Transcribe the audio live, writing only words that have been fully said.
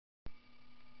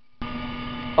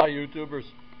Hi YouTubers,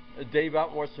 Dave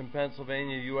out in Western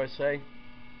Pennsylvania, USA.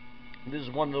 This is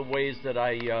one of the ways that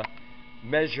I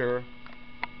measure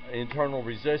internal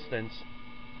resistance.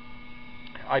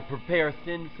 I prepare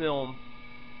thin film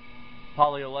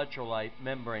polyelectrolyte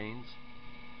membranes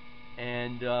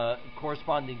and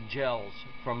corresponding gels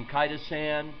from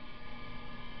chitosan,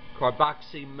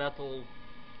 carboxymethyl,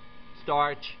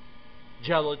 starch,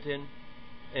 gelatin,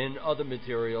 and other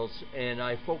materials, and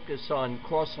I focus on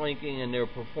cross-linking and their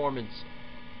performance.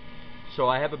 So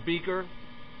I have a beaker,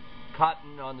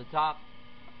 cotton on the top,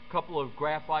 a couple of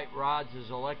graphite rods as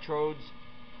electrodes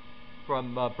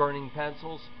from burning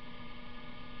pencils,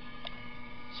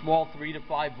 small 3 to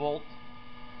 5 volt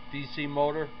DC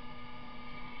motor.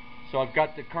 So I've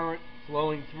got the current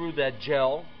flowing through that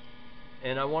gel,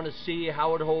 and I want to see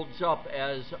how it holds up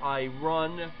as I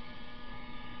run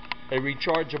a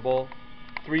rechargeable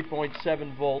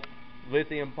 3.7 volt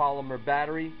lithium polymer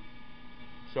battery.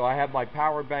 So I have my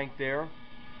power bank there,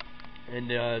 and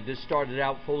this started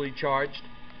out fully charged,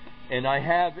 and I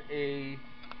have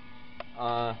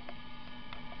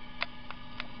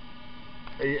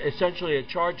essentially a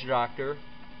charge doctor,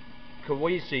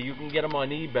 Keweisi. You can get them on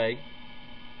eBay,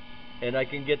 and I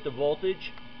can get the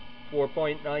voltage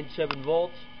 4.97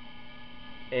 volts,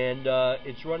 and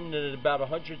it's running at about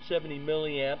 170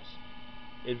 milliamps.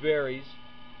 It varies.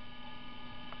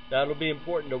 That'll be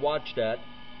important to watch that,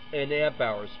 and amp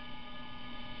hours.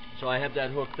 So I have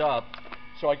that hooked up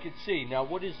so I can see. Now,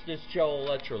 what is this gel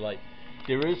electrolyte?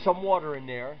 There is some water in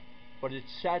there, but it's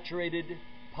saturated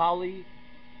polysodium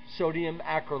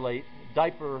acrylate,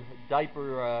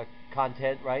 diaper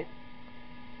content, right?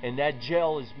 And that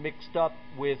gel is mixed up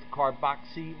with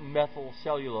carboxymethyl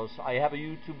cellulose. I have a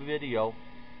YouTube video,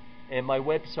 and my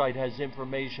website has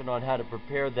information on how to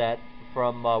prepare that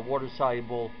from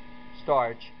water-soluble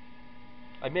starch.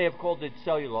 I may have called it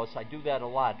cellulose. I do that a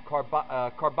lot.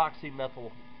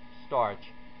 Carboxymethyl starch.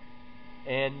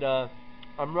 And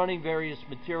I'm running various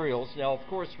materials. Now, of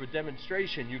course, for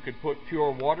demonstration, you could put pure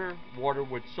water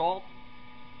with salt,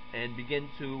 and begin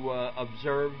to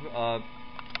observe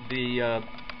the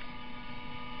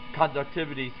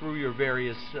conductivity through your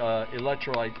various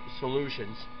electrolyte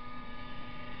solutions.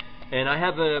 And I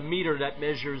have a meter that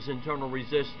measures internal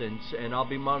resistance, and I'll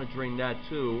be monitoring that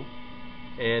too,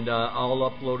 and I'll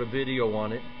upload a video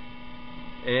on it.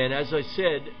 And as I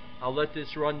said, I'll let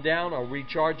this run down, I'll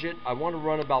recharge it. I want to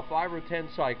run about 5 or 10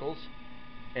 cycles,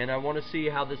 and I want to see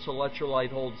how this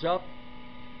electrolyte holds up,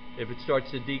 if it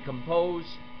starts to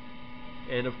decompose.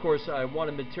 And of course, I want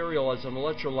a material as an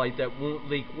electrolyte that won't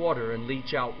leak water and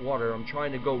leach out water. I'm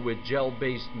trying to go with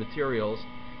gel-based materials,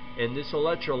 and this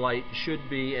electrolyte should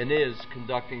be and is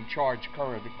conducting charge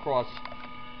current across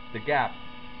the gap.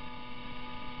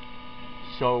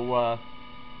 So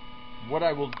what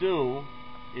I will do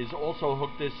is also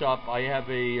hook this up. I have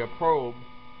a probe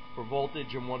for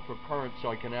voltage and one for current, so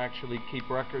I can actually keep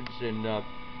records and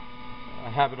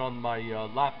have it on my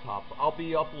laptop. I'll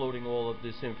be uploading all of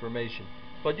this information,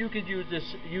 but you could use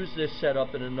this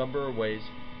setup in a number of ways,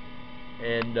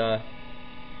 and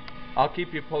I'll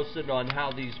keep you posted on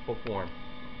how these perform.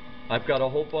 I've got a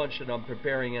whole bunch that I'm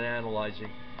preparing and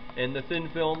analyzing. And the thin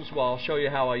films, well, I'll show you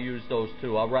how I use those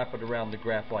too. I'll wrap it around the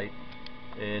graphite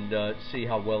and see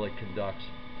how well it conducts.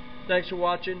 Thanks for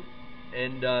watching,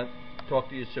 and talk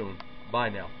to you soon. Bye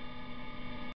now.